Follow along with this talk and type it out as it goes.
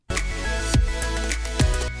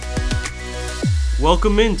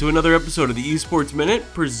Welcome into another episode of the Esports Minute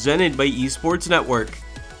presented by Esports Network.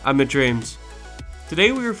 I'm Mitch Rames.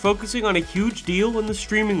 Today we are focusing on a huge deal in the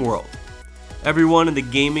streaming world. Everyone in the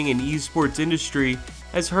gaming and esports industry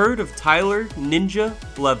has heard of Tyler Ninja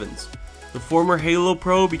Blevins. The former Halo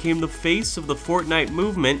Pro became the face of the Fortnite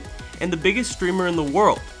movement and the biggest streamer in the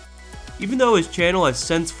world. Even though his channel has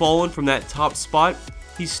since fallen from that top spot,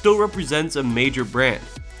 he still represents a major brand.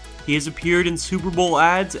 He has appeared in Super Bowl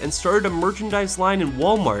ads and started a merchandise line in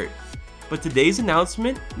Walmart, but today's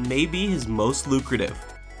announcement may be his most lucrative.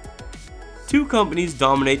 Two companies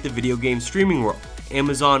dominate the video game streaming world.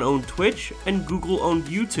 Amazon owned Twitch and Google owned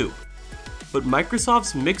YouTube. But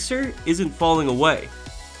Microsoft's Mixer isn't falling away.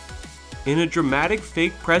 In a dramatic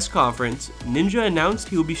fake press conference, Ninja announced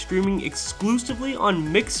he will be streaming exclusively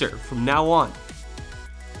on Mixer from now on.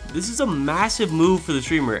 This is a massive move for the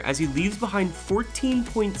streamer as he leaves behind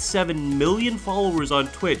 14.7 million followers on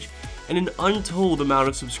Twitch and an untold amount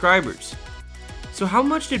of subscribers. So how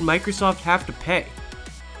much did Microsoft have to pay?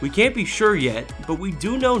 We can't be sure yet, but we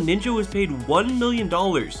do know Ninja was paid $1 million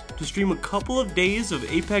to stream a couple of days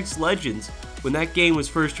of Apex Legends when that game was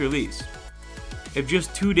first released. If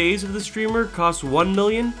just 2 days of the streamer cost $1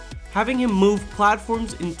 million, having him move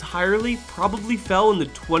platforms entirely probably fell in the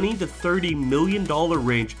 $20 to $30 million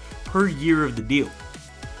range per year of the deal.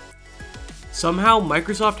 Somehow,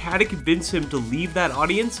 Microsoft had to convince him to leave that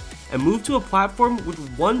audience and move to a platform with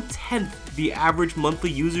 1/10 the average monthly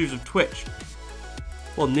users of Twitch.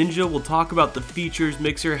 While Ninja will talk about the features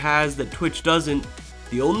Mixer has that Twitch doesn't,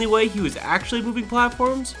 the only way he was actually moving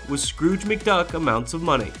platforms was Scrooge McDuck amounts of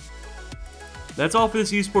money. That's all for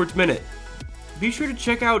this Esports Minute. Be sure to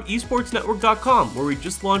check out esportsnetwork.com, where we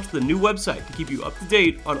just launched the new website to keep you up to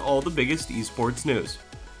date on all the biggest esports news.